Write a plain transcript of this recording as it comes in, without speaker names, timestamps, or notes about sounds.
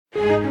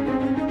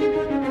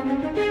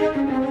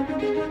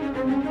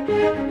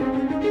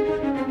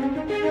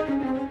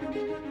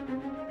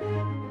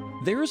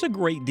There's a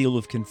great deal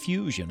of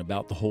confusion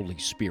about the Holy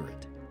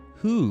Spirit.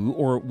 Who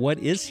or what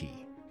is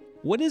He?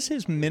 What is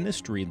His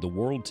ministry in the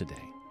world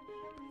today?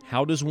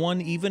 How does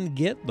one even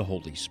get the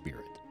Holy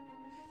Spirit?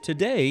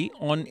 Today,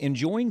 on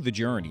Enjoying the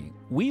Journey,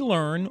 we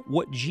learn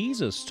what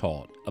Jesus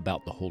taught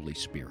about the Holy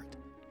Spirit.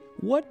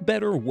 What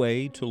better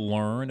way to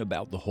learn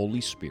about the Holy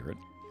Spirit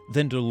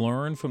than to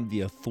learn from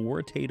the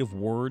authoritative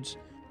words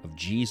of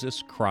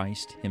Jesus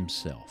Christ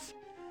Himself?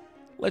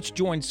 Let's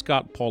join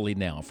Scott Pauley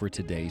now for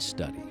today's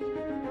study.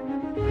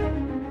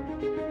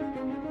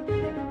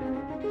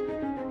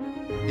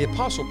 The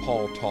Apostle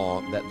Paul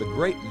taught that the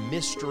great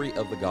mystery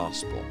of the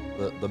gospel,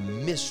 the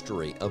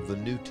mystery of the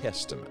New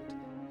Testament,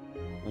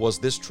 was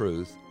this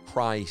truth: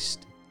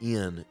 Christ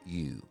in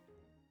you.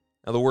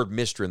 Now, the word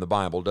mystery in the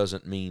Bible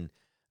doesn't mean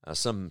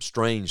some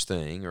strange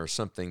thing or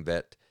something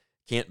that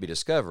can't be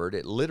discovered.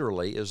 It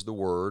literally is the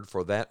word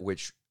for that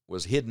which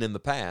was hidden in the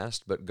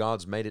past, but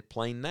God's made it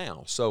plain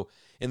now. So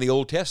in the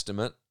Old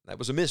Testament, that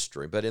was a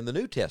mystery. But in the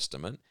New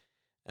Testament,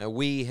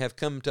 we have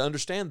come to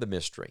understand the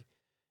mystery.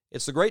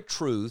 It's the great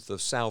truth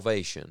of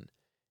salvation.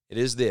 It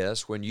is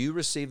this: when you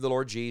receive the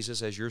Lord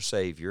Jesus as your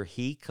Savior,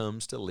 He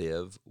comes to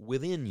live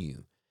within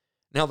you.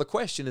 Now the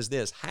question is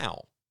this: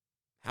 how?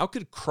 How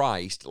could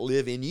Christ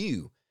live in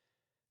you?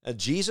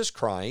 Jesus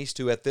Christ,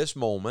 who at this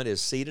moment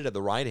is seated at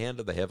the right hand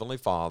of the Heavenly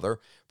Father,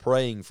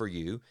 praying for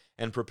you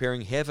and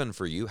preparing heaven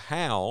for you,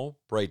 how,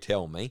 pray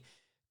tell me,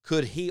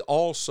 could He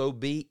also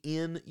be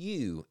in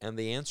you? And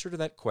the answer to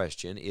that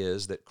question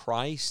is that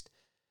Christ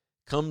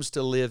comes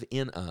to live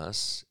in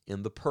us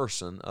in the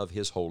person of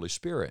His Holy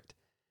Spirit.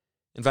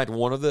 In fact,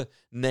 one of the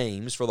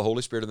names for the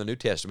Holy Spirit in the New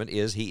Testament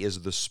is He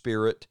is the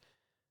Spirit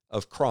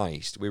of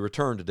Christ. We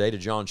return today to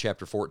John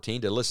chapter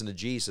 14 to listen to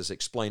Jesus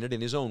explain it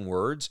in His own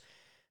words.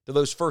 To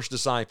those first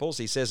disciples,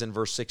 He says in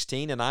verse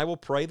 16, "And I will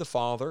pray the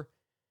Father,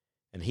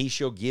 and He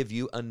shall give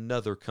you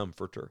another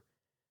Comforter,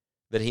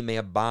 that He may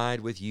abide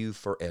with you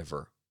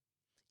forever.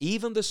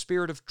 Even the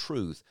Spirit of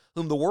truth,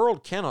 whom the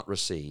world cannot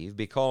receive,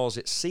 because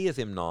it seeth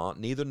Him not,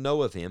 neither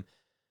knoweth Him.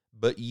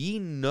 But ye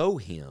know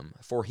Him,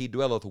 for He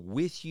dwelleth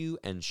with you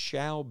and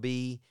shall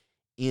be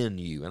in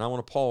you." And I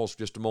want to pause for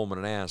just a moment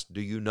and ask,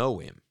 do you know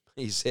Him?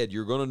 He said,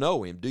 you're going to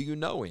know Him. Do you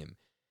know Him?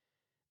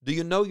 Do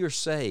you know you're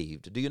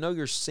saved? Do you know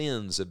your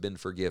sins have been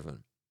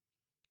forgiven?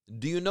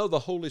 Do you know the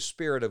Holy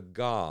Spirit of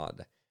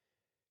God,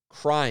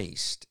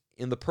 Christ,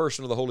 in the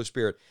person of the Holy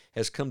Spirit,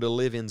 has come to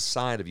live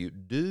inside of you?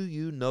 Do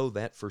you know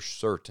that for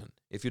certain?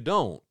 If you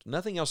don't,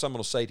 nothing else I'm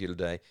going to say to you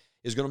today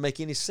is going to make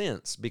any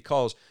sense,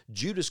 because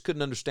Judas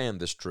couldn't understand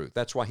this truth.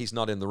 That's why he's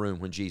not in the room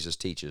when Jesus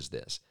teaches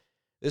this.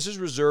 This is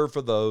reserved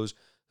for those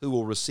who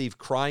will receive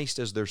Christ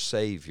as their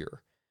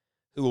Savior,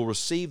 who will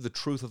receive the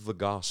truth of the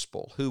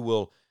gospel, who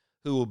will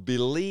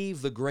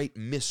believe the great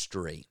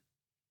mystery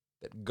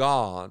that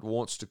God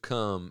wants to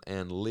come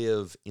and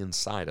live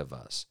inside of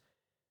us.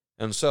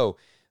 And so,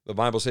 the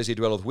Bible says He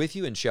dwelleth with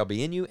you and shall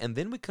be in you. And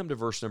then we come to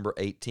verse number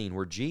 18,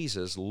 where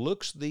Jesus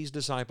looks these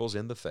disciples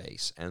in the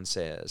face and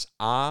says,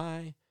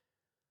 "I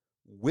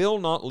will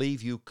not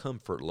leave you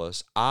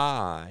comfortless.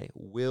 I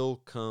will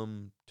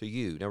come to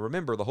you." Now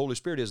remember, the Holy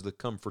Spirit is the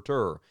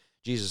Comforter.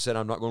 Jesus said,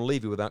 "I'm not going to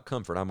leave you without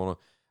comfort. I'm going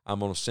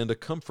to send a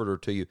Comforter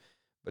to you."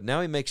 But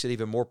now He makes it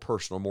even more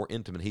personal, more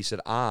intimate. He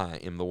said,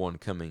 "I am the one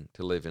coming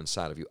to live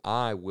inside of you.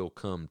 I will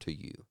come to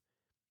you."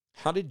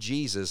 How did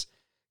Jesus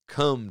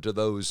come to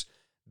those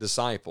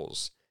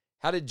disciples?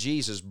 How did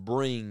Jesus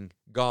bring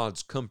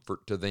God's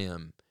comfort to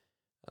them?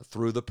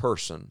 Through the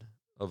person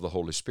of the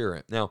Holy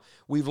Spirit. Now,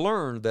 we've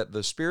learned that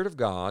the Spirit of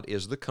God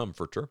is the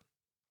Comforter.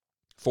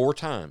 4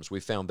 times we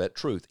found that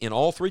truth. In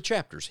all 3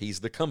 chapters,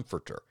 He's the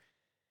Comforter.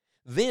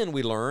 Then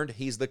we learned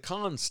He's the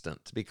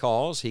Constant,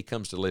 because He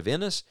comes to live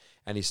in us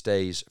and He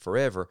stays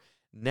forever.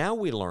 Now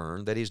we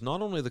learn that He's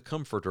not only the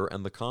Comforter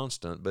and the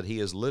Constant, but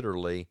He is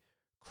literally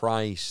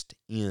Christ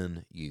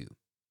in you.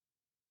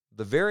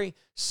 The very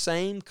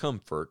same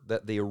comfort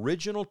that the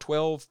original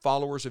 12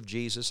 followers of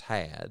Jesus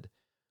had,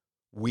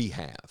 we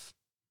have.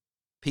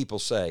 People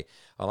say,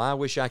 "Well, I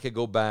wish I could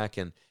go back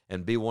and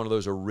be one of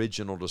those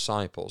original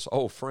disciples."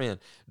 Oh, friend,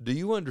 do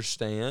you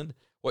understand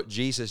what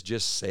Jesus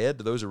just said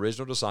to those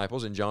original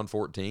disciples in John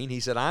 14?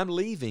 He said, "I'm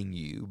leaving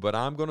you, but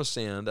I'm going to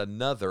send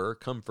another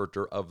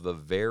Comforter of the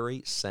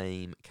very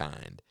same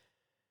kind."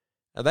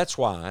 Now, that's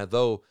why,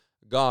 though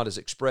God is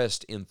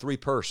expressed in 3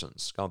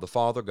 persons, God the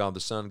Father, God the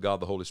Son, God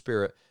the Holy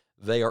Spirit,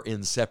 they are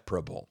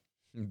inseparable,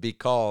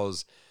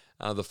 because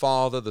the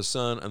Father, the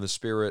Son, and the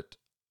Spirit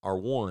are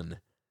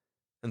one.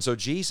 And so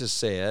Jesus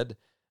said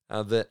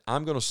that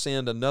I'm going to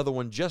send another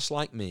one just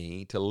like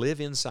me to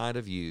live inside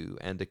of you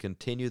and to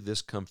continue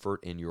this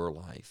comfort in your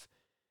life.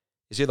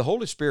 You see, the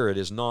Holy Spirit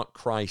is not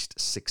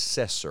Christ's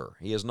successor.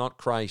 He is not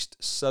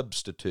Christ's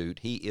substitute.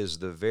 He is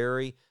the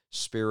very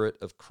Spirit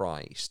of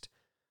Christ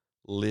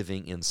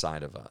living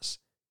inside of us.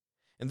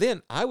 And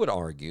then I would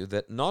argue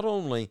that not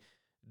only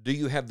do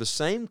you have the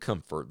same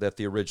comfort that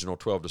the original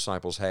 12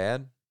 disciples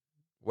had,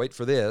 wait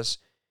for this,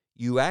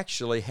 you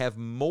actually have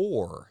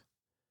more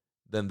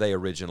than they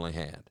originally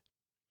had.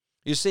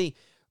 You see,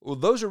 Well,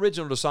 those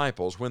original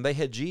disciples, when they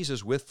had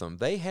Jesus with them,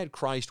 they had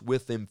Christ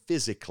with them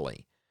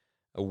physically.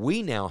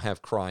 We now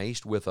have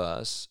Christ with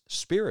us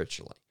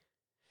spiritually.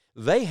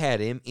 They had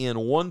him in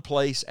one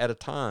place at a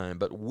time,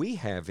 but we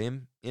have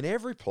him in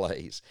every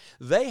place.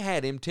 They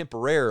had him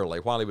temporarily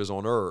while he was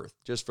on earth,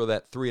 just for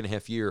that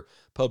 3.5-year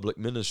public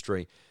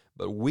ministry.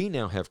 But we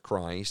now have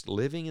Christ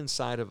living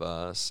inside of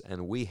us,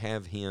 and we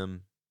have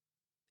him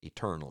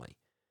eternally.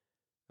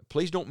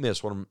 Please don't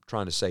miss what I'm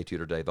trying to say to you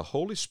today. The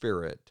Holy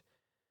Spirit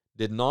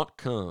did not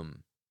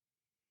come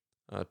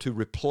to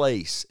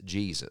replace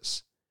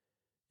Jesus.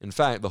 In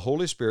fact, the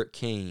Holy Spirit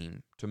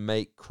came to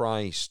make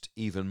Christ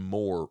even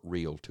more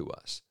real to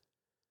us.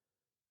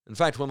 In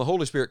fact, when the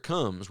Holy Spirit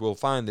comes, we'll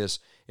find this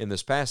in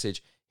this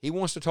passage, he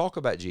wants to talk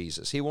about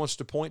Jesus. He wants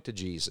to point to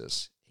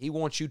Jesus. He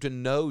wants you to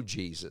know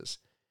Jesus.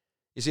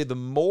 You see, the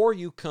more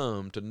you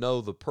come to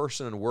know the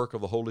person and work of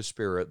the Holy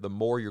Spirit, the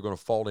more you're going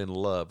to fall in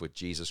love with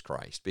Jesus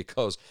Christ,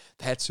 because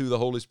that's who the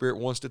Holy Spirit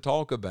wants to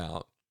talk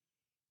about.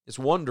 It's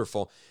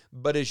wonderful.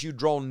 But as you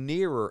draw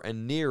nearer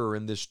and nearer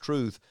in this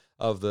truth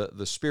of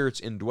the Spirit's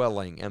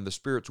indwelling and the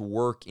Spirit's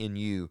work in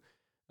you,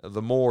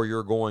 the more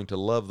you're going to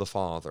love the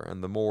Father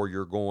and the more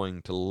you're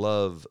going to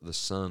love the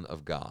Son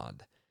of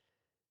God.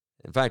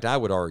 In fact, I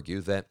would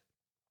argue that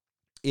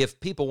if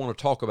people want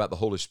to talk about the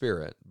Holy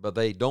Spirit, but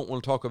they don't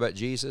want to talk about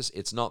Jesus,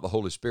 it's not the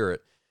Holy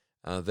Spirit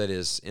that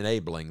is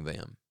enabling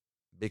them,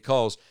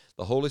 because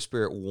the Holy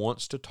Spirit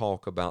wants to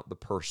talk about the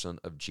person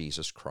of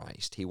Jesus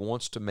Christ. He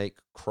wants to make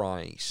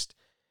Christ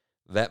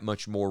that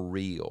much more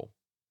real.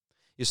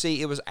 You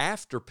see, it was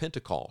after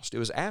Pentecost, it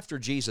was after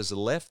Jesus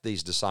left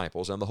these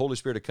disciples and the Holy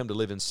Spirit had come to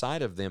live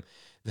inside of them,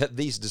 that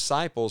these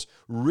disciples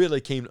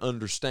really came to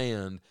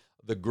understand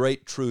the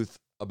great truth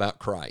about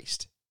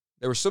Christ.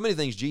 There were so many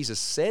things Jesus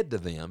said to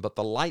them, but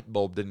the light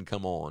bulb didn't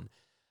come on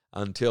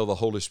until the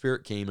Holy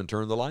Spirit came and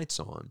turned the lights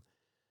on.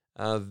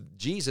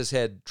 Jesus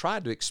had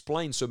tried to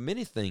explain so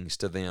many things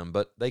to them,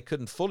 but they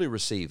couldn't fully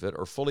receive it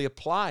or fully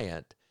apply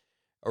it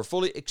or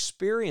fully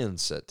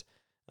experience it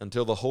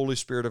until the Holy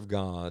Spirit of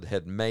God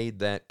had made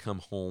that come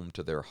home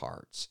to their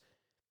hearts.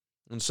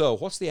 And so,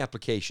 what's the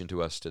application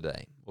to us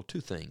today? Well,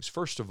 two things.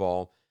 First of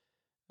all,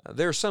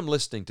 there are some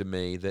listening to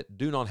me that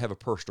do not have a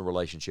personal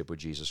relationship with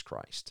Jesus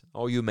Christ.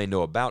 Oh, you may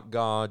know about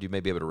God, you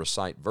may be able to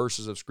recite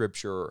verses of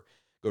Scripture, or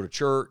go to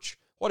church,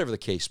 whatever the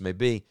case may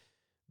be,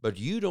 but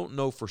you don't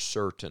know for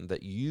certain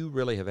that you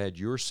really have had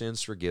your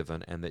sins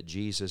forgiven and that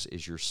Jesus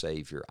is your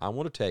Savior. I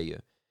want to tell you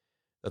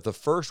that the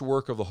first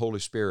work of the Holy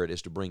Spirit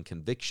is to bring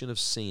conviction of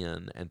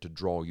sin and to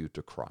draw you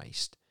to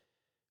Christ.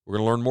 We're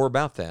going to learn more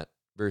about that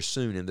very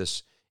soon in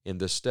this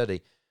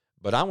study,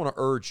 but I want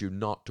to urge you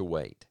not to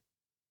wait.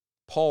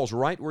 Paul's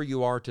right where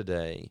you are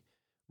today.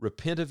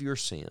 Repent of your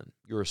sin.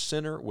 You're a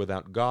sinner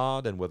without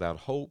God and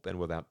without hope and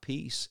without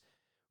peace.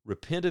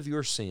 Repent of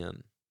your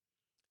sin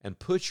and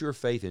put your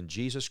faith in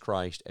Jesus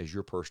Christ as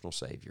your personal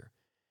Savior.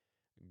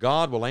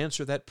 God will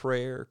answer that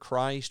prayer.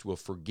 Christ will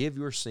forgive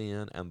your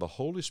sin, and the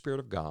Holy Spirit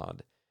of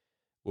God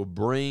will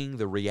bring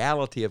the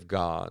reality of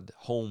God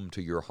home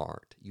to your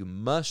heart. You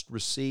must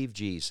receive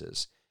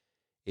Jesus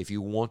if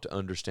you want to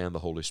understand the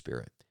Holy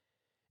Spirit.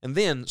 And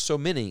then, so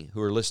many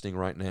who are listening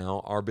right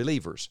now are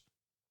believers.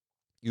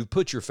 You've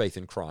put your faith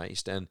in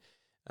Christ, and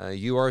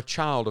you are a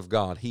child of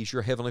God. He's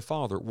your Heavenly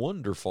Father.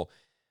 Wonderful.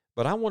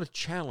 But I want to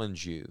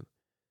challenge you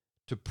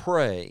to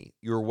pray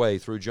your way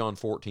through John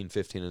 14,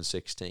 15, and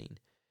 16,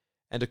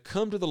 and to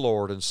come to the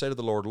Lord and say to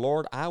the Lord,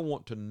 Lord, I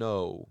want to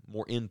know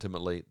more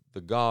intimately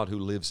the God who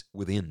lives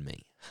within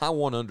me. I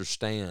want to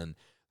understand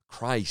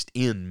Christ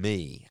in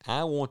me.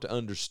 I want to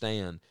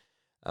understand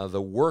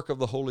the work of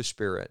the Holy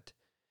Spirit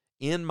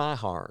in my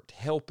heart,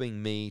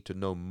 helping me to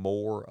know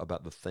more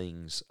about the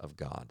things of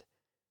God.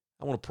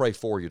 I want to pray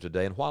for you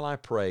today, and while I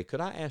pray, could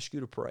I ask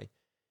you to pray?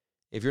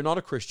 If you're not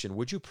a Christian,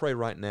 would you pray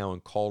right now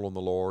and call on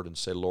the Lord and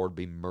say, Lord,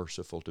 be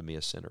merciful to me,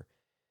 a sinner?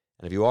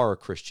 And if you are a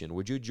Christian,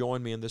 would you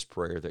join me in this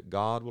prayer that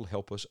God will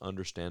help us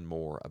understand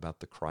more about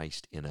the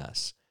Christ in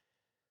us?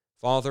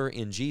 Father,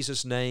 in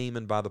Jesus' name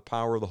and by the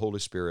power of the Holy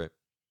Spirit,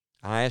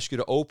 I ask you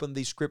to open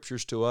these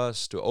Scriptures to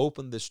us, to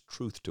open this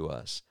truth to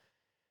us,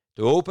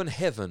 to open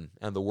heaven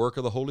and the work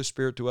of the Holy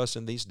Spirit to us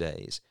in these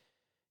days.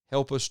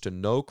 Help us to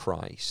know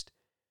Christ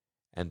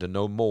and to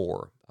know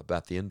more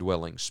about the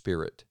indwelling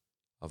Spirit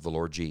of the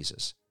Lord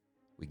Jesus.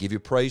 We give you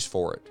praise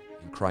for it.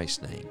 In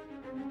Christ's name,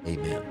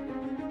 amen.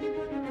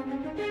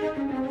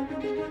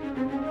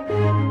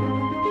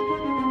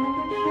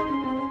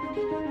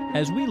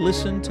 As we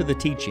listen to the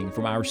teaching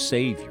from our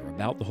Savior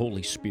about the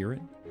Holy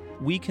Spirit,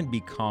 we can be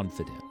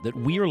confident that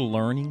we are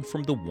learning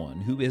from the one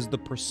who is the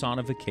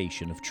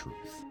personification of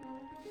truth.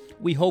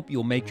 We hope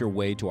you'll make your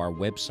way to our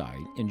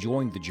website,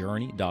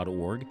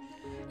 enjoyingthejourney.org,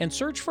 and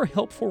search for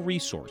helpful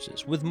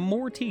resources with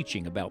more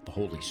teaching about the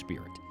Holy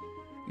Spirit.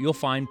 You'll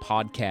find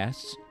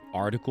podcasts,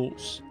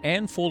 articles,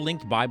 and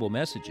full-length Bible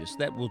messages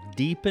that will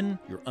deepen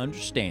your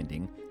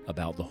understanding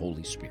about the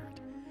Holy Spirit.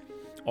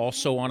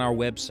 Also on our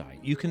website,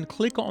 you can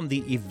click on the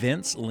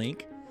events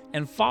link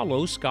and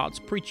follow Scott's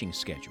preaching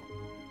schedule.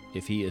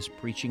 If he is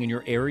preaching in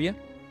your area,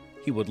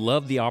 He would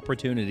love the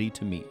opportunity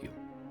to meet you.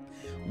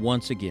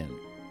 Once again,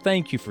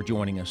 thank you for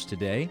joining us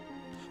today.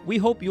 We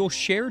hope you'll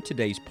share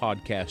today's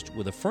podcast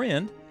with a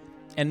friend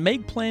and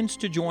make plans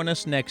to join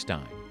us next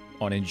time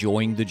on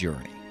Enjoying the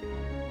Journey.